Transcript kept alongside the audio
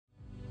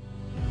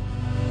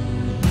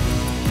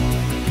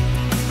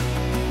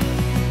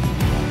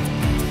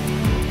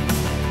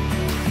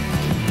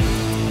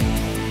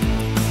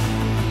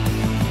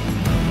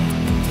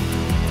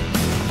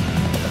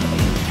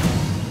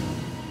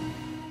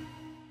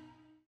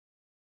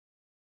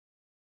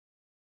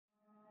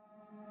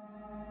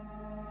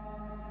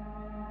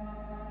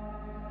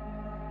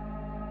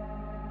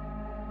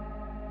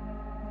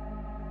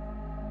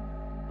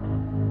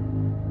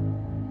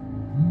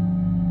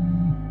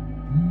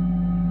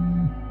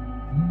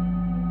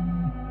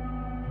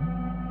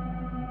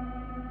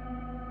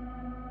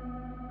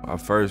I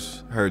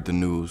first heard the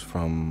news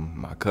from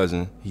my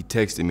cousin. He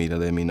texted me to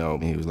let me know.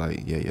 He was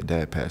like, yeah, your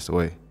dad passed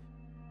away.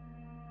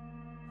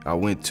 I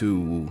went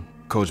to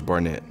Coach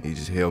Barnett. He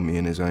just held me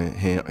in his hand,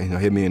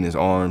 hit me in his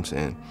arms,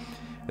 and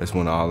that's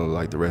when all of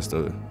like the rest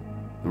of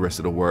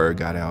the word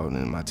got out,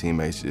 and my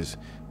teammates just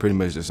pretty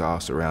much just all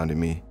surrounded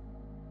me.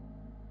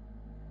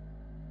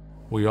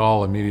 We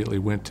all immediately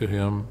went to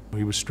him.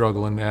 He was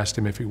struggling, asked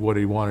him what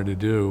he wanted to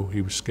do.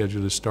 He was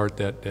scheduled to start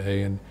that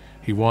day, and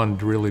he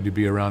wanted really to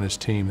be around his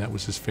team. That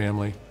was his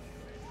family.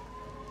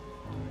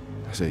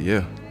 I said,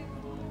 yeah.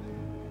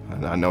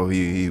 I know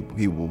he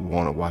would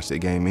want to watch that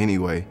game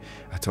anyway.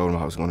 I told him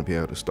I was going to be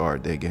able to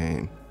start that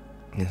game.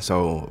 And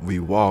so we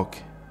walk,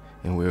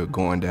 and we're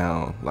going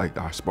down like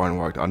our Spartan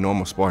walk, our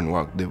normal Spartan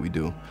walk that we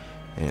do.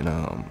 And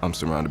I'm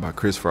surrounded by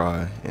Chris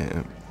Fry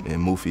and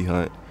Moofy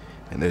Hunt,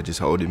 and they're just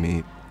holding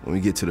me. When we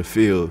get to the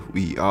field,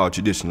 we all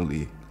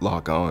traditionally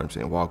lock arms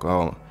and walk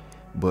on,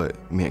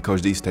 but me and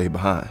Coach D stayed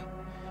behind.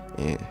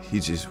 And he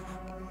just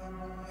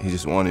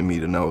wanted me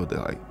to know that,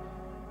 like,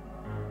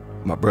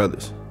 my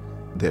brothers,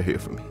 they're here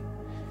for me,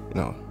 you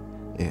know,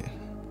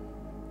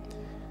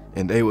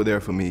 and they were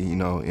there for me, you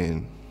know,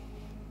 and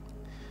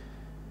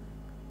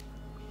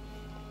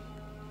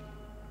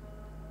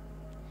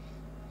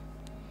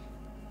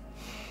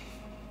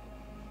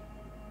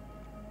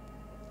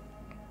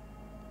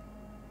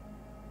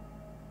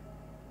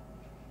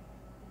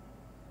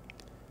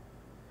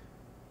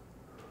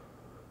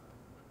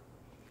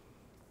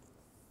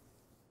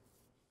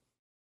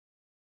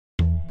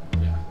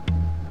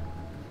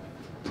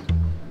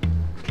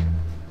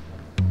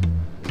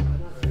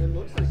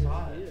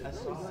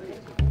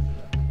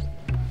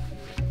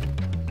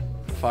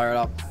Fire it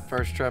up.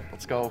 First trip.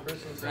 Let's go. Ready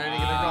to get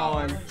it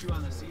going.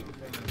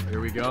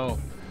 Here we go.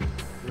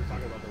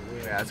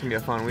 Yeah, it's gonna be a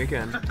fun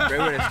weekend. Great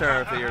way to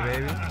start off the year,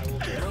 baby.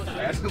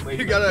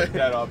 You gotta get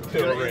that up. If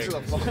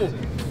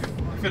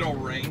it'll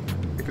ring.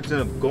 If it's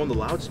gonna go on the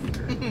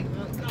loudspeaker.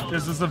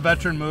 This is a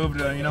veteran move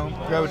to, you know,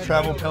 grab a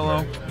travel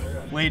pillow,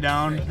 lay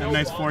down, have a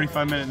nice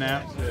 45-minute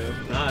nap.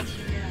 Nuts.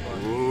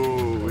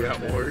 Ooh, we got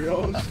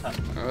Oreos.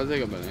 I'll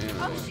take a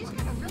banana.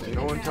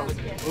 No one tells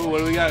me. Ooh, what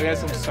do we got? We got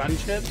some sun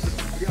chips.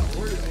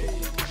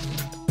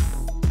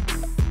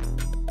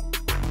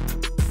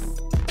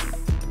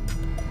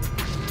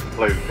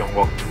 Ladies and gentlemen,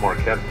 welcome to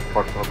Marquette.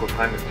 Park local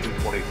time is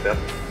 2:27.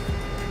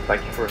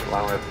 Thank you for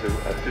allowing us to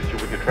assist you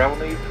with your travel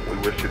needs. We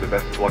wish you the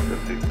best of luck this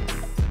season.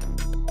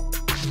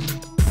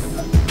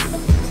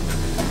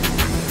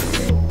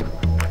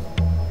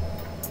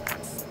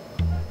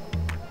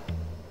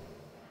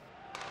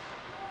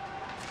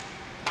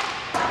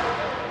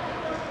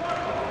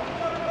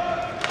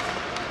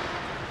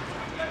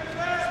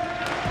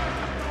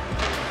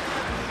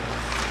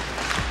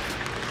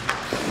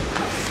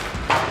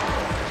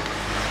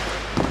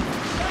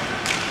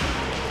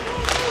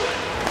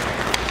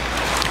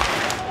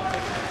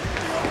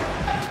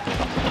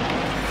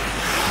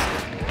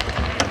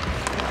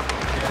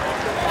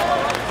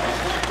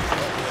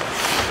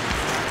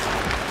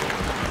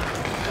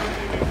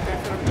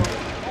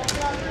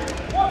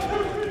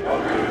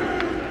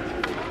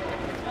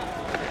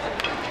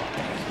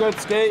 Good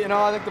skate, you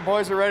know, I think the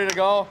boys are ready to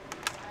go.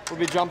 We'll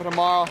be jumping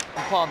tomorrow.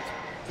 I'm pumped.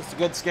 Just a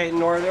good skate in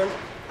Northern.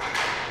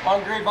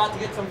 Hungry, about to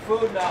get some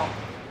food now.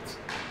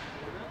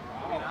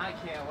 I mean, I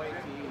can't wait to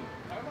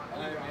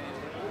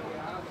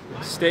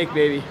eat. Steak,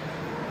 baby.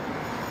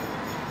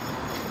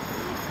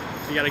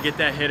 You gotta get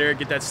that hitter,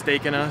 get that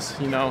steak in us,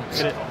 you know.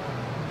 Get it.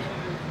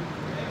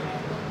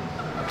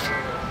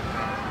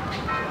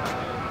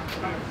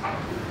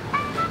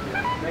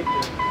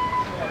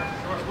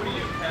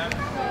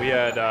 We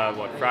had,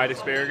 fried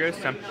asparagus,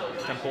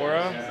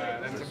 tempura.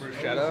 And some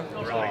bruschetta.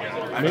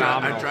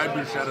 Phenomenal. I tried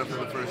bruschetta for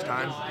the first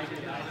time.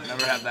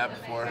 Never had that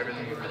before.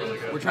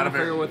 We're trying to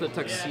figure out what the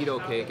tuxedo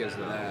cake is,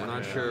 though. We're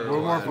not sure.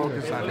 We're more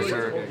focused on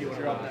dessert.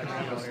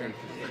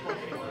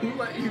 Who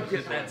let you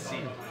get that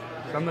seat?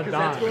 I'm the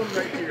Don.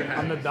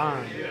 I'm the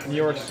Don. New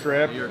York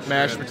strip,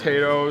 mashed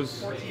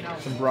potatoes,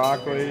 some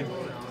broccoli.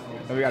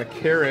 Then we got a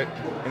carrot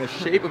in the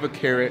shape of a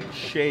carrot,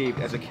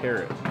 shaved as a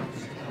carrot.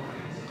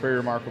 Very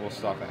remarkable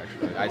stuff,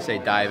 actually. I say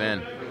dive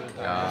in.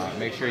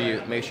 Make sure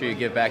you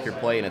give back your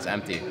plate and it's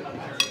empty.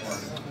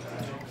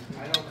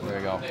 There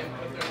we go.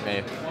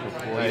 Hey,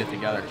 we'll eat it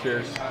together.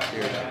 Cheers.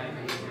 Cheers.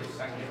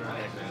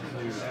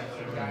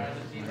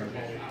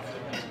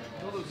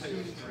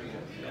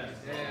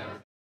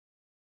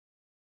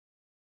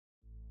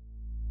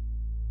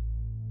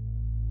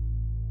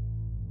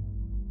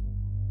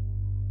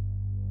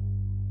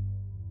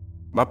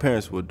 My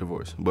parents were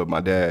divorced, but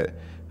my dad,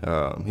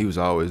 he was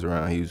always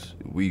around.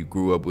 We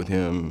grew up with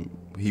him.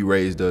 He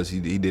raised us.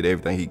 He did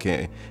everything he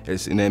can,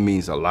 and that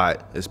means a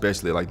lot,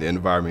 especially like the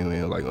environment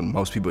we're in. Like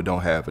most people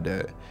don't have a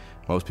dad.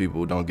 Most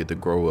people don't get to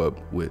grow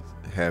up with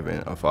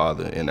having a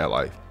father in their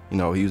life. You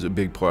know, he was a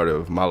big part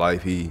of my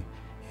life. He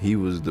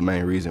was the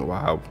main reason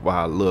why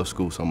I love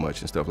school so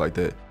much and stuff like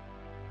that.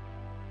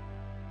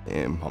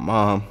 And my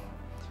mom,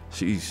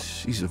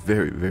 she's a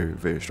very, very,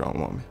 very strong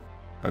woman.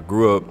 I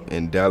grew up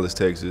in Dallas,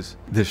 Texas.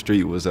 The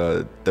street was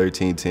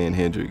 1310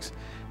 Hendricks.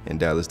 In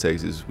Dallas,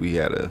 Texas, we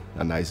had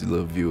a nice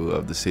little view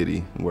of the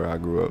city where I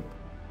grew up.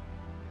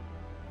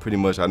 Pretty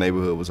much our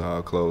neighborhood was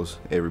all close.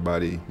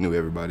 Everybody knew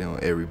everybody on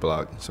every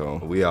block. So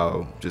we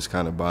all just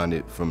kind of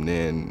bonded from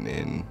then,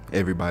 and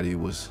everybody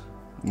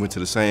went to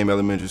the same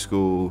elementary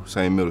school,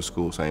 same middle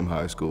school, same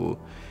high school.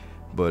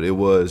 But it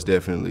was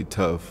definitely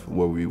tough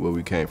where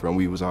we came from.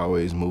 We was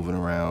always moving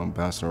around,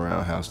 bouncing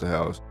around house to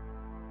house.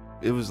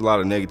 It was a lot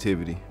of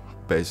negativity,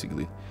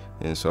 basically.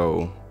 And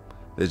so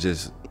it's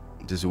just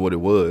what it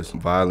was.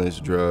 Violence,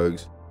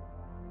 drugs.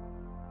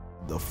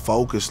 The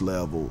focus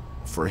level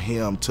for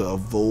him to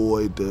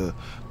avoid the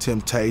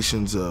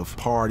temptations of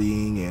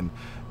partying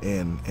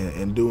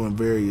and doing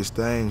various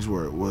things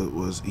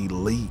was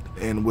elite.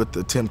 And with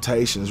the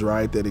temptations,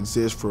 right, that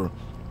exist for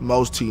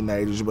most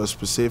teenagers, but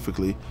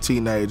specifically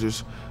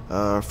teenagers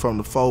from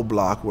the faux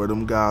block where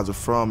them guys are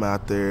from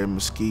out there in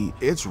Mesquite.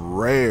 It's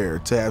rare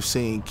to have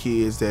seen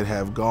kids that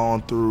have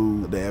gone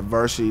through the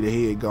adversity that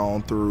he had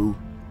gone through.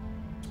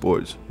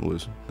 Sports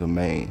was the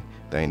main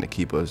thing to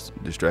keep us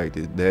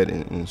distracted. That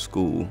in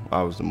school,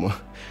 I was the one,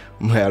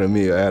 out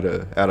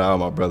of all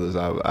my brothers,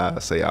 I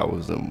say I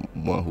was the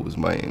one who was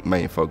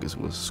main focus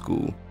was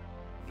school.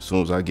 As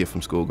soon as I get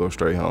from school, go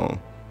straight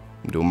home,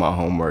 do my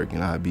homework,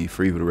 and I'd be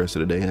free for the rest of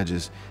the day. And I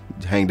just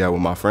hanged out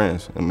with my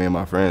friends. And me and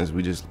my friends,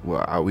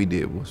 all we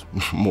did was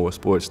more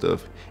sports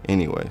stuff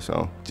anyway.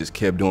 So just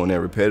kept doing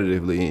that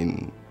repetitively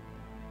and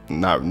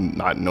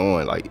not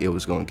knowing like it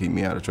was gonna keep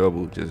me out of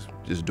trouble.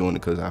 Just doing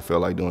it because I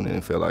felt like doing it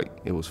and felt like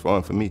it was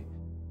fun for me.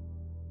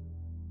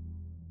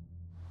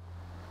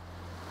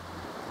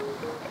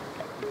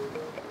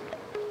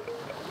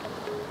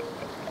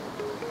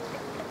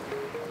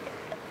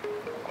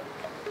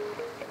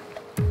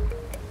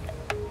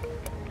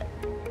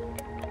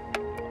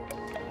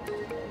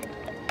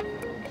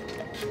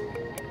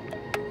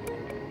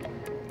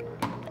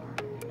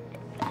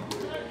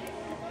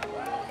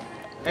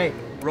 Hey,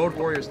 Road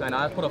Warriors night.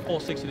 Let's put a full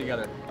 60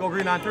 together. Go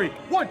green on 3.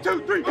 1,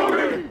 2, 3, go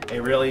green! A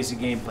real easy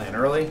game plan.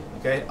 Early,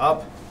 okay,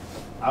 up,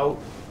 out,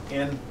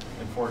 in, and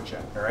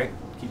forecheck, all right?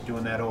 Keep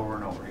doing that over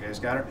and over. You guys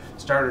got her?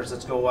 Starters,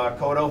 let's go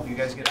Kodo. You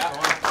guys get it going.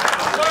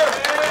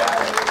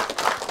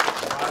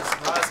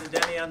 Roz and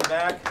Denny on the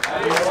back.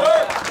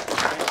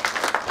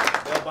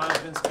 Bill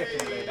Bondsman's kicking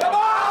today. Come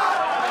on!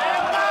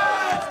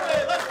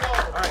 Let's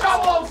go!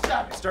 All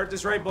right, start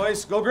this right,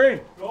 boys. Go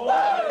green.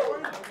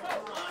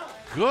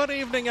 Good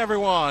evening,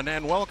 everyone,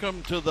 and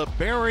welcome to the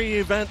Berry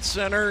Event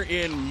Center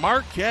in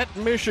Marquette,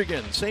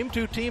 Michigan. Same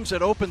two teams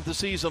that opened the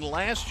season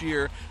last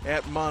year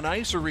at Mon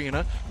Ice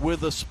Arena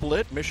with a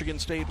split. Michigan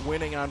State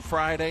winning on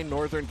Friday,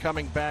 Northern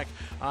coming back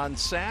on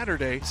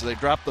Saturday. So they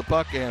dropped the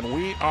puck, and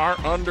we are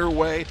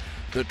underway.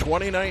 The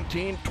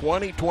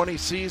 2019-2020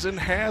 season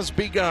has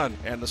begun,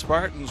 and the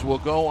Spartans will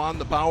go on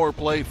the power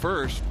play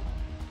first.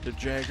 To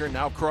Jagger,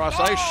 now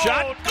cross-ice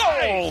shot,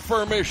 goal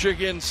for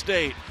Michigan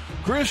State.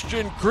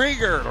 Christian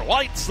Krieger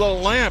lights the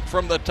lamp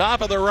from the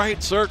top of the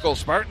right circle.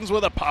 Spartans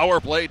with a power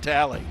play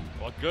tally.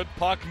 Well, good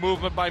puck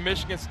movement by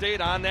Michigan State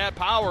on that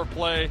power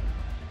play.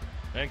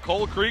 And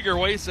Cole Krieger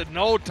wasted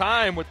no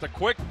time with the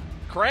quick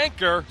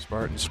cranker.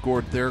 Spartans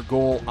scored their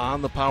goal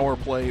on the power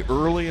play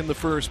early in the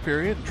first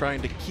period,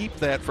 trying to keep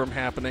that from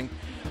happening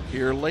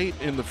here late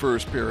in the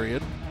first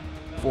period.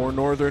 For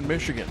Northern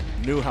Michigan.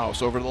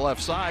 Newhouse over to the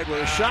left side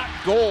with a shot,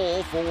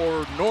 goal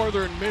for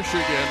Northern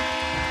Michigan.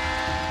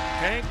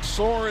 Hank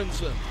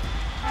Sorensen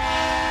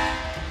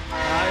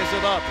ties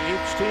it up.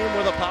 Each team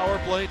with a power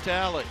play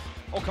tally.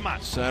 Oh, come on.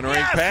 Centering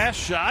pass,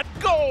 shot,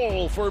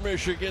 goal for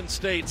Michigan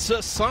State.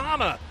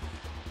 Sassana,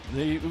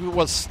 he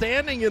was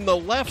standing in the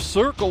left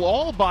circle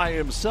all by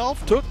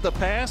himself, took the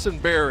pass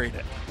and buried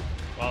it.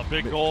 Well,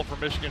 big goal for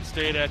Michigan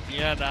State at the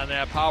end on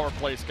that power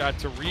play. Got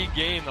to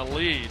regain the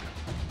lead.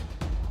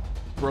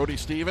 Brody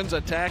Stevens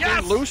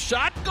attacking, loose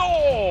shot,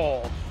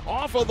 goal!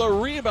 Off of the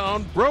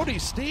rebound, Brody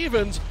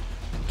Stevens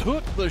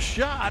took the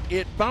shot,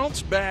 it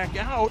bounced back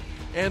out,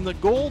 and the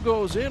goal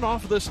goes in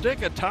off the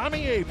stick of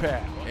Tommy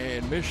Apak.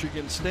 And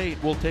Michigan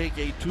State will take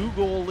a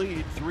 2-goal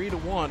lead,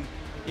 3-1,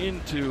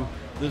 into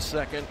the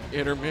second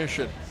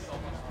intermission.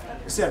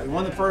 Like I said, we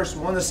won the first,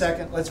 we won the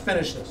second. Let's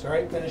finish this, all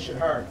right? Finish it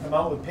hard. Come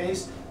out with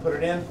pace, put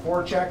it in,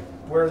 forecheck,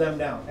 wear them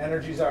down.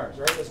 Energy's ours,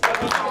 all right? Let's go.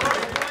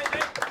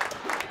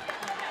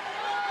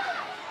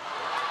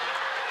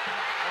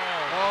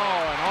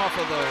 Off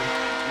of the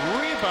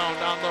rebound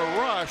on the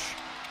rush,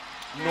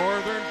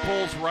 Northern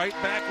pulls right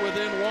back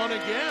within one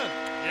again.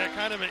 Yeah,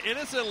 kind of an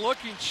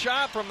innocent-looking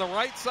shot from the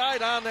right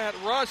side on that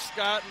rush,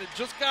 Scott, and it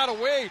just got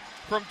away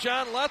from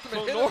John Letham.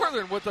 So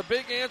Northern with a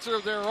big answer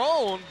of their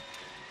own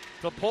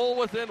to pull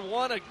within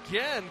one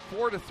again,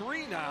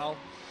 4-3 now.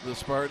 The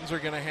Spartans are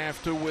going to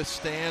have to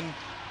withstand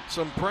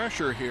some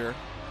pressure here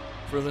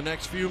for the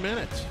next few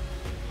minutes.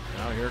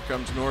 Now here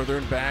comes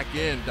Northern back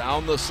in.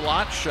 Down the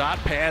slot, shot,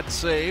 pad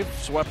save,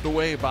 swept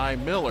away by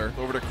Miller.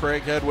 Over to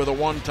Craighead with a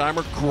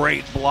one-timer.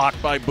 Great block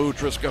by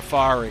Boutros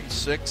Ghaffari.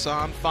 6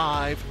 on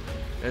 5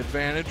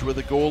 advantage with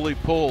a goalie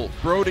pull.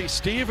 Brody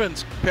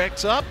Stevens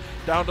picks up,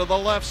 down to the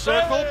left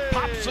circle,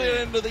 pops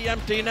it into the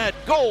empty net.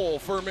 Goal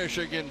for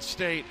Michigan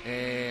State.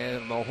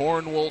 And the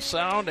horn will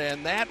sound,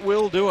 and that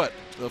will do it.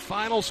 The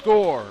final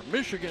score,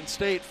 Michigan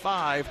State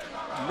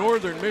 5,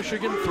 Northern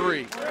Michigan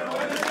 3.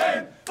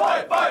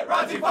 Fight, fight,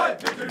 Razi,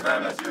 fight, victory for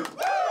MSU.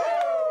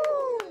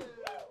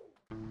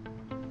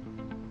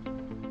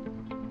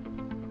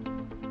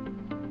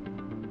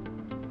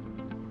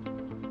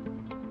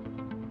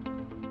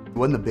 He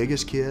wasn't the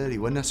biggest kid, he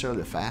wasn't necessarily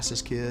the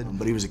fastest kid,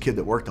 but he was a kid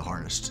that worked the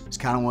hardest. It's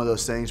kind of one of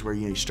those things where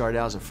you started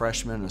out as a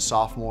freshman and a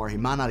sophomore. He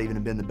might not even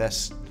have been the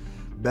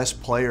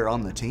best player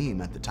on the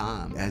team at the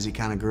time. As he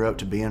kind of grew up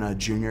to being a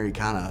junior, he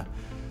kind of,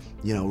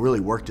 really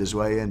worked his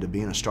way into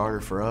being a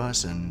starter for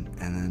us, and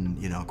then,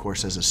 of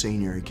course, as a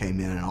senior, he came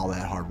in and all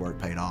that hard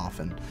work paid off,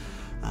 and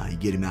you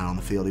get him out on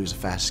the field. He was the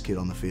fastest kid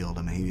on the field.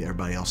 I mean,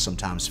 everybody else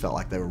sometimes felt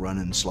like they were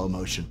running in slow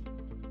motion.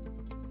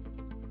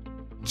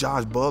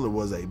 Josh Butler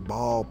was a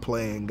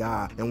ball-playing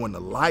guy, and when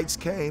the lights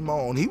came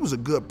on, he was a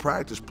good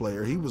practice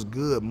player. He was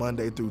good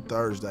Monday through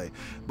Thursday,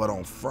 but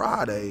on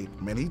Friday,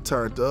 man, he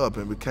turned up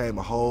and became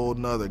a whole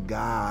nother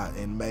guy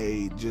and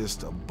made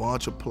just a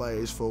bunch of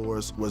plays for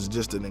us, was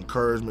just an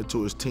encouragement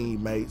to his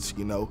teammates.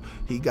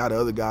 He got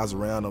other guys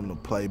around him to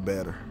play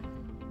better.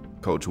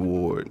 Coach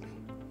Ward,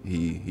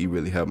 he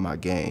really helped my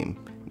game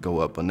go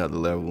up another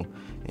level,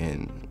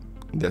 and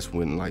that's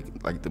when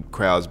like the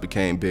crowds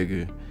became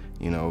bigger.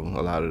 A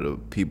lot of the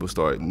people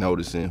started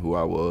noticing who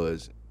I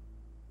was.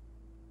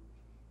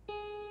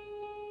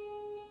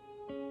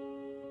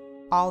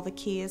 All the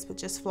kids would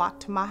just flock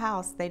to my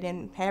house. They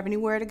didn't have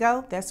anywhere to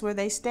go, that's where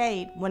they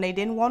stayed. When they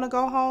didn't want to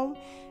go home,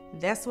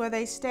 that's where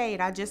they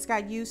stayed. I just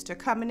got used to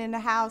coming in the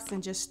house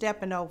and just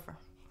stepping over.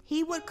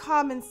 He would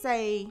come and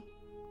say,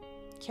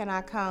 "Can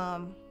I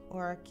come?"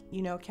 Or,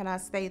 "Can I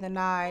stay the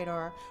night?"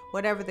 Or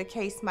whatever the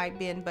case might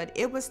be. But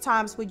it was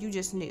times where you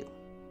just knew.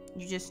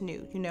 You just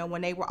knew,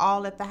 when they were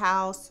all at the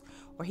house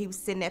or he was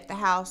sitting at the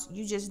house,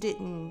 you just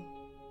didn't,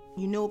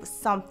 it was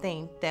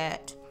something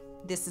that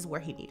this is where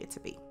he needed to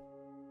be.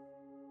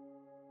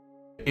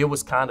 It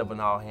was kind of an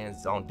all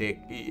hands on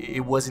deck.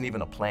 It wasn't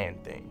even a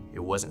planned thing. It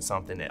wasn't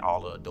something that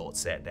all the adults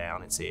sat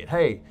down and said,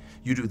 "Hey,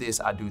 you do this,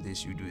 I do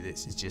this, you do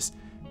this." It's just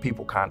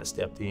people kind of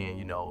stepped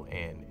in,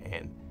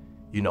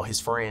 and his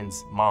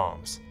friends'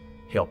 moms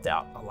helped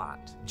out a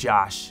lot.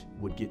 Josh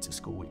would get to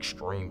school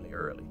extremely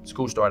early.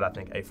 School started, I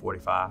think,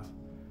 8:45,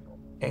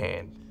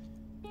 and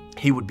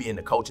he would be in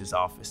the coach's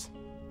office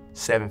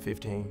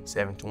 7:15,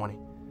 7:20,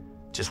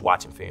 just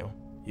watching film,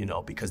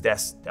 because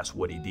that's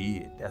what he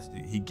did.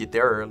 He'd get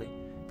there early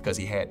because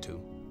he had to,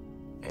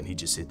 and he'd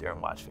just sit there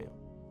and watch film.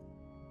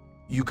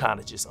 You kind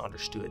of just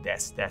understood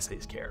that's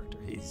his character.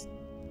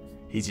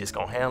 He's just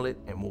gonna handle it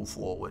and move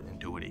forward and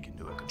do what he can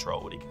do and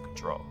control what he can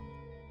control.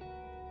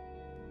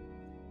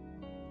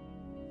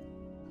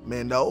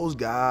 Man, those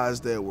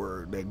guys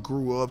that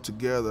grew up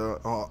together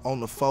on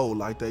the fold,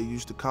 like they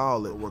used to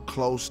call it, were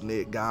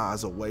close-knit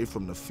guys away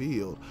from the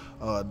field.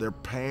 Their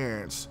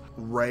parents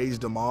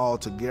raised them all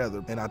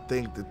together, and I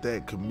think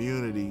that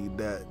community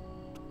that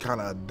kind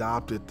of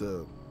adopted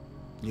the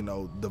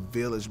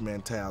village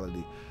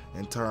mentality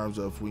in terms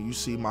of when you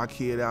see my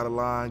kid out of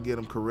line, get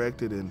them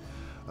corrected, and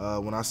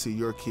when I see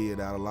your kid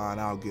out of line,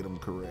 I'll get them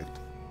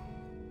corrected.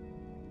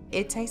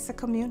 It takes a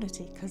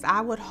community, because I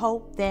would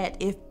hope that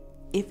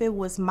if it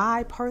was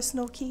my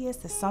personal kids,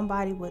 that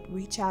somebody would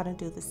reach out and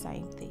do the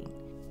same thing.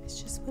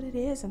 It's just what it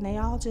is, and they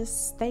all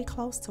just stay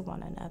close to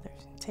one another,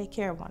 take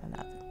care of one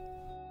another.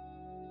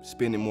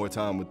 Spending more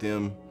time with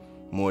them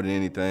more than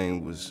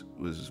anything was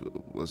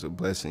a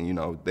blessing.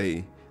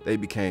 They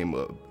became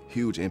a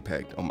huge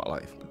impact on my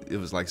life. It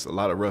was like a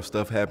lot of rough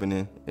stuff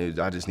happening.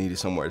 I just needed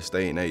somewhere to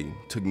stay, and they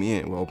took me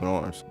in with open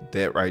arms.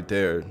 That right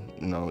there,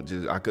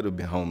 I could have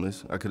been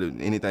homeless.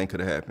 Anything could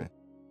have happened.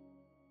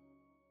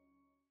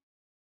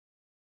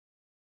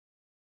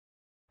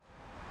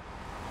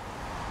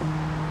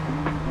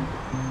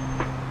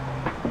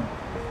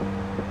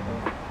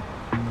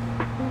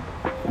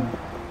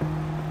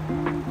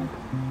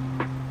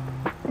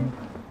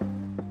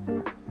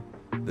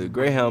 The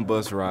Greyhound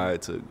bus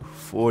ride took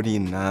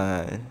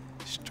 49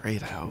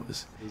 straight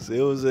hours.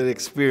 It was an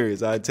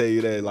experience, I tell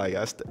you that. Like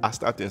I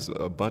stopped in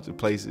a bunch of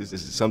places.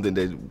 It's something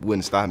that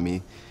wouldn't stop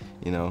me,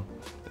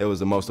 It was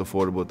the most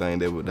affordable thing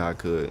that I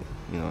could,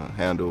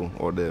 handle,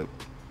 or that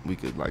we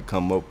could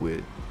come up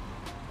with.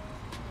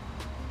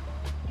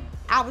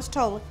 I was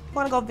told,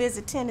 "Want to go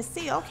visit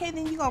Tennessee?" Okay,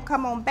 then you're gonna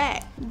come on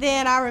back.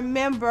 Then I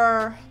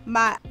remember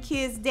my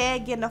kid's dad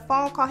getting a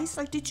phone call. He's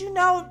like, "Did you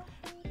know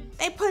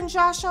they putting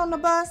Josh on the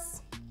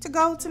bus to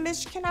go to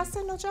Michigan?" I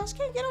said, "No, Josh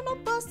can't get on no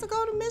bus to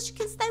go to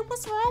Michigan State.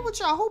 What's wrong with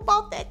y'all? Who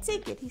bought that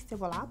ticket?" He said,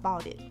 "Well, I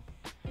bought it."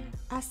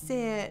 I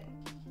said,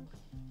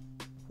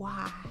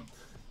 "Why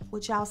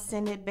would y'all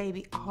send that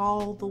baby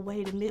all the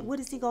way to Michigan?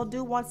 What is he gonna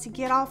do once he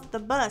get off the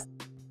bus?"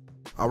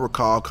 I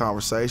recall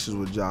conversations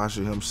with Josh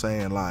and him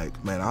saying,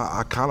 "Man,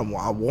 I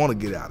want to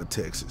get out of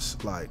Texas.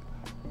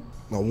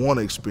 I want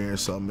to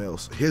experience something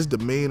else. His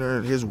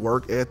demeanor, his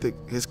work ethic,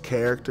 his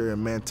character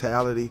and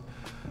mentality,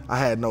 I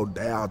had no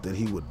doubt that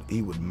he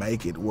would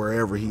make it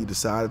wherever he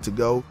decided to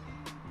go.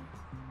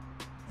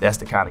 That's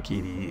the kind of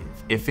kid he is.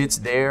 If it's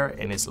there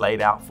and it's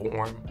laid out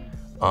for him,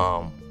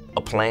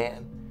 a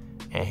plan,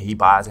 and he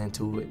buys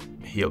into it,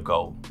 he'll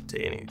go to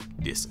any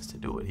distance to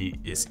do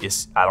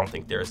it. I don't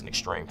think there's an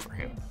extreme for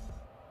him.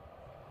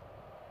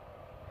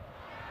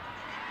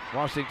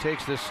 Washington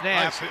takes the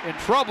snap, in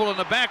trouble in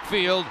the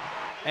backfield,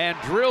 and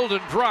drilled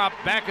and dropped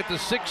back at the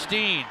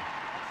 16.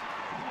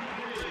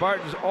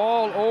 Spartans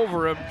all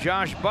over him.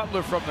 Josh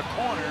Butler from the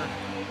corner.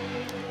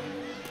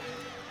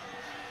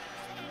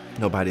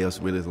 Nobody else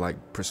really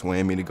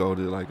persuaded me to go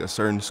to a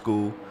certain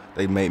school.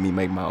 They made me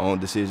make my own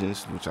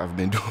decisions, which I've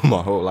been doing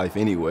my whole life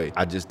anyway.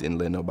 I just didn't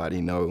let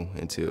nobody know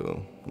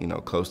until,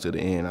 close to the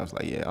end. I was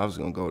like, yeah, I was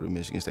gonna go to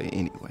Michigan State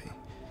anyway.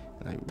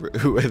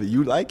 Whether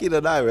you like it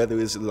or not, whether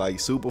it's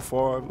super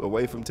far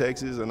away from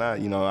Texas or not,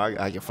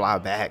 I can fly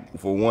back.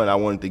 For one, I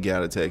wanted to get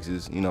out of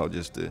Texas,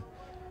 just to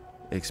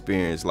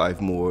experience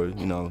life more,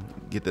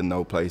 get to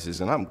know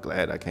places. And I'm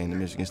glad I came to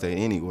Michigan State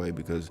anyway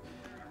because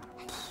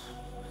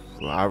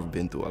I've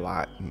been through a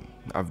lot.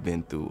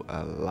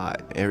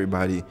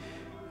 Everybody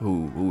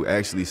who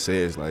actually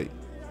says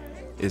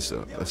it's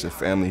a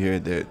family here,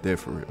 they're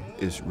for real.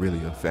 It's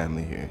really a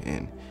family here,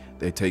 and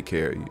they take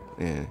care of you.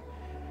 And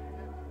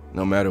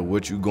no matter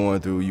what you're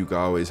going through, you can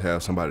always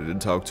have somebody to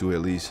talk to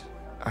at least.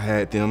 I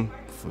had them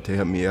to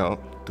help me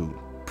out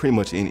through pretty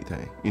much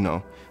anything,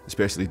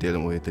 especially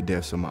dealing with the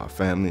deaths of my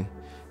family,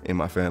 and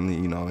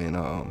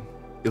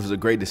it was a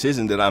great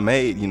decision that I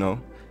made,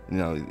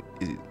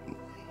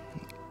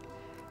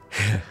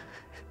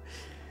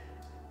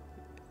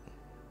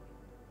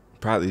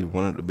 probably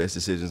one of the best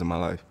decisions of my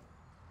life.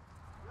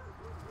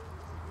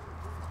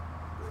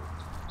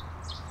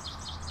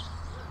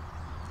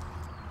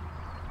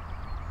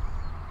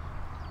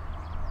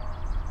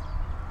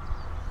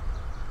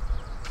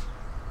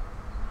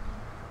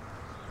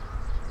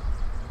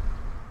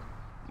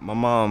 My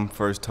mom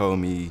first told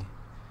me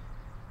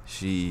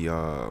she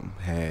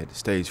had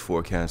stage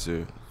 4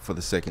 cancer for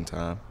the second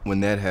time.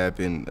 When that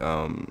happened,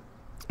 I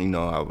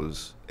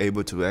was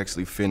able to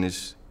actually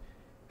finish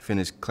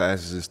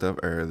classes and stuff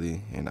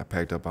early, and I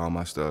packed up all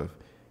my stuff,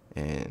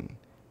 and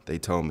they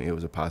told me it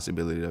was a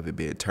possibility of it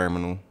being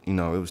terminal. It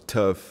was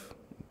tough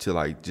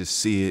to just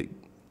see it,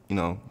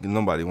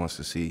 nobody wants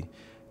to see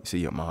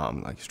your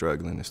mom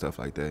struggling and stuff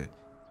like that.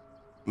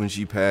 When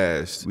she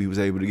passed, we was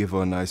able to give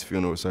her a nice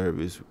funeral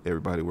service.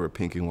 Everybody wore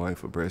pink and white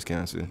for breast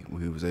cancer.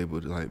 We was able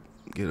to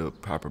get a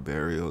proper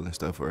burial and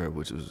stuff for her,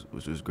 which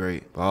was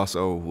great. But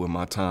also with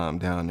my time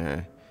down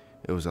there,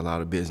 it was a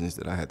lot of business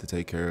that I had to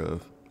take care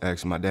of.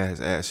 Actually, my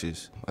dad's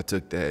ashes, I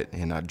took that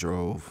and I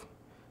drove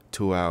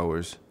 2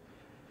 hours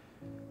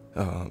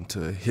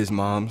to his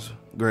mom's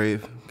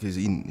grave because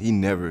he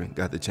never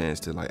got the chance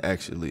to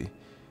actually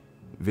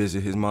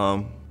visit his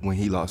mom. When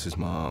he lost his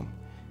mom,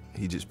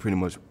 he just pretty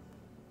much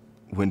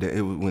went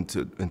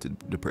into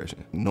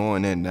depression.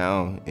 Knowing that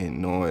now and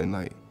knowing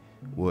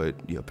what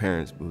your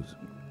parents was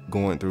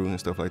going through and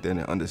stuff like that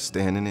and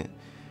understanding it,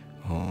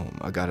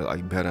 I got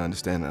a better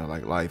understanding of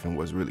life and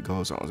what really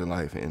goes on in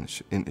life, and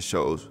it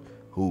shows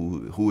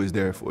who is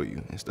there for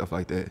you and stuff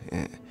like that.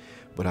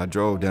 But I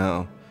drove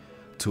down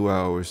 2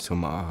 hours to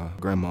my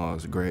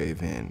grandma's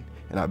grave and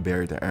I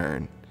buried the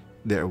urn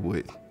there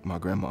with my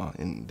grandma.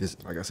 And this,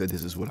 like I said,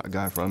 this is what I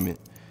got from it.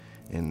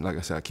 And like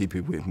I said, I keep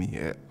it with me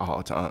at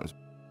all times.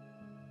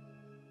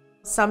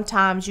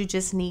 Sometimes you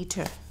just need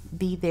to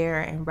be there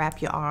and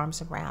wrap your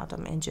arms around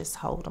him and just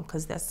hold him,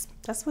 because that's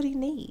what he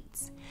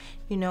needs.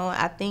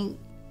 I think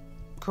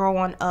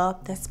growing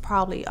up, that's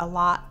probably a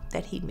lot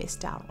that he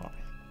missed out on.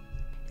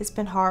 It's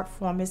been hard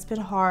for him. It's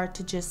been hard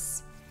to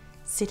just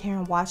sit here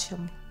and watch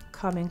him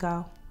come and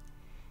go.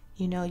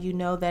 You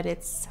know that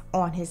it's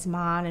on his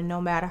mind, and no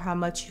matter how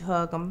much you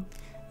hug him,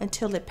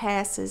 until it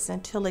passes,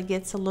 until it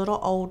gets a little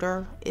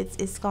older,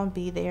 it's gonna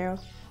be there.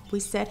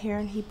 We sat here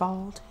and he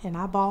bawled, and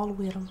I bawled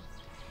with him.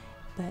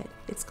 But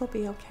it's gonna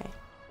be okay.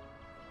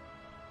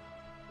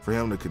 For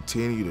him to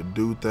continue to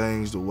do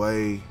things the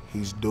way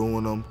he's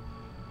doing them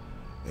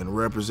and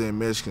represent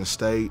Michigan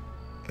State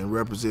and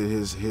represent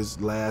his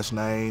last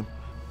name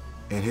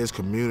and his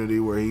community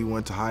where he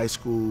went to high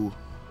school,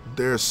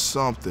 there's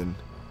something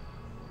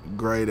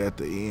great at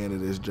the end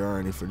of this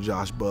journey for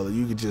Josh Butler.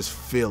 You could just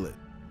feel it.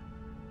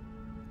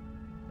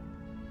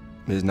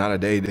 There's not a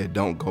day that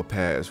don't go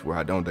past where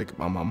I don't think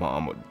about my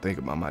mom or think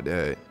about my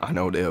dad. I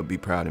know they'll be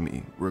proud of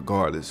me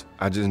regardless.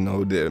 I just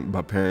know that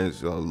my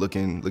parents are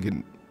looking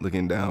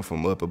down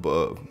from up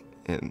above,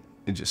 and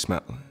it just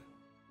smiling.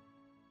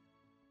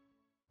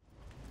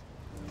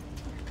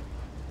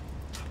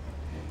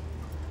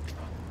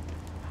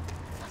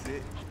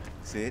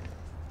 Sit.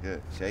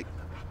 Good. Shake.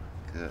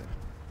 Good.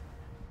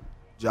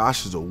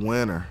 Josh is a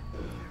winner,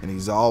 and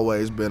he's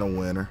always been a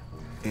winner.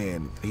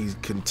 And he's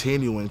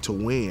continuing to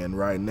win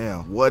right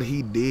now. What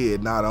he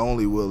did, not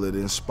only will it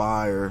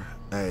inspire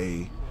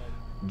a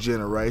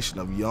generation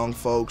of young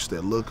folks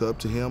that look up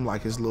to him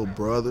like his little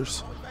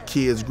brothers.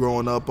 Kids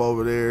growing up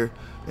over there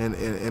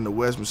in the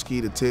West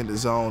Mesquite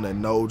attendance zone that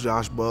know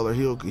Josh Butler,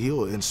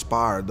 he'll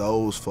inspire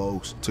those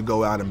folks to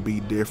go out and be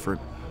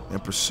different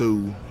and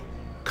pursue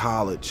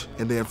college.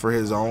 And then for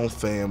his own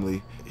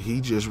family,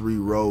 he just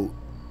rewrote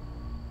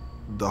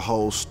the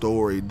whole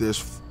story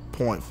this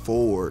point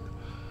forward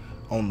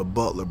on the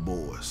Butler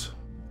boys.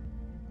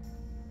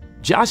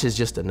 Josh is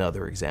just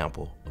another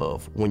example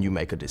of when you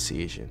make a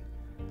decision,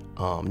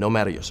 no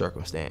matter your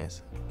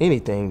circumstance,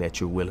 anything that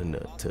you're willing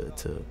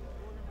to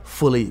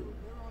fully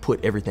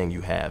put everything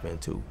you have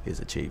into is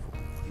achievable.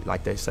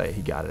 Like they say,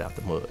 he got it out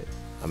the mud.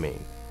 I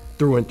mean,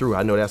 through and through.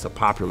 I know that's a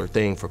popular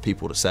thing for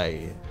people to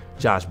say.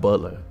 Josh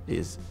Butler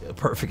is a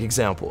perfect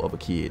example of a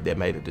kid that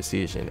made a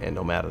decision, and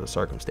no matter the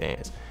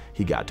circumstance,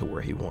 he got to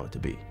where he wanted to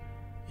be.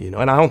 You know,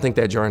 and I don't think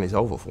that journey's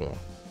over for him.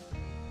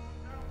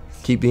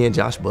 Keep being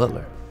Josh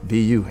Butler,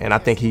 be you. And I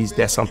think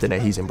that's something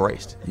that he's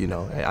embraced. You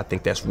know, I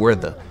think that's where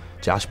the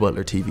Josh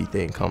Butler TV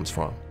thing comes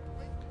from.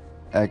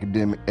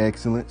 Academic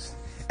excellence.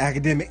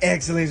 Academic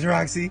excellence,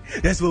 Roxy.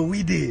 That's what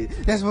we did.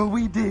 That's what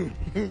we did.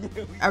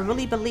 I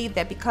really believe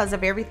that because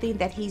of everything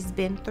that he's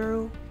been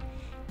through,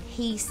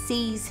 he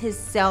sees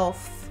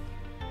himself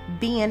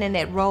being in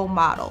that role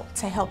model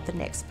to help the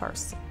next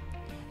person.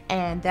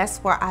 And that's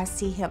where I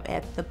see him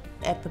at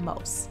the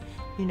most.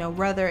 You know,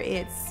 whether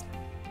it's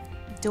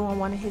doing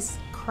one of his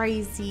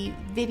crazy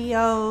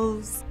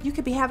videos. You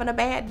could be having a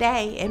bad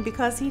day, and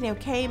because he done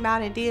came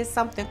out and did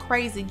something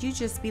crazy, you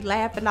just be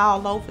laughing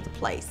all over the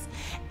place.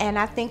 And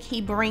I think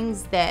he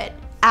brings that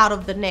out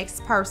of the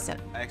next person.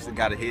 I actually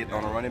got a hit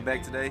on a running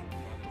back today.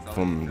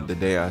 From the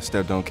day I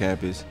stepped on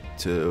campus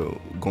to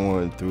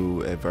going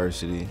through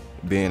adversity,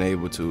 being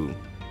able to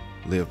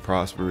live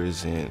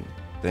prosperous, and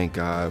thank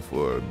God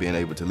for being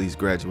able to at least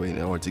graduate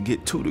or to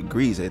get 2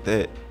 degrees at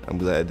that. I'm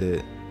glad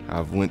that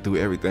I've went through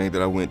everything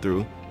that I went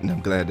through, and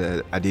I'm glad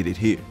that I did it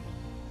here.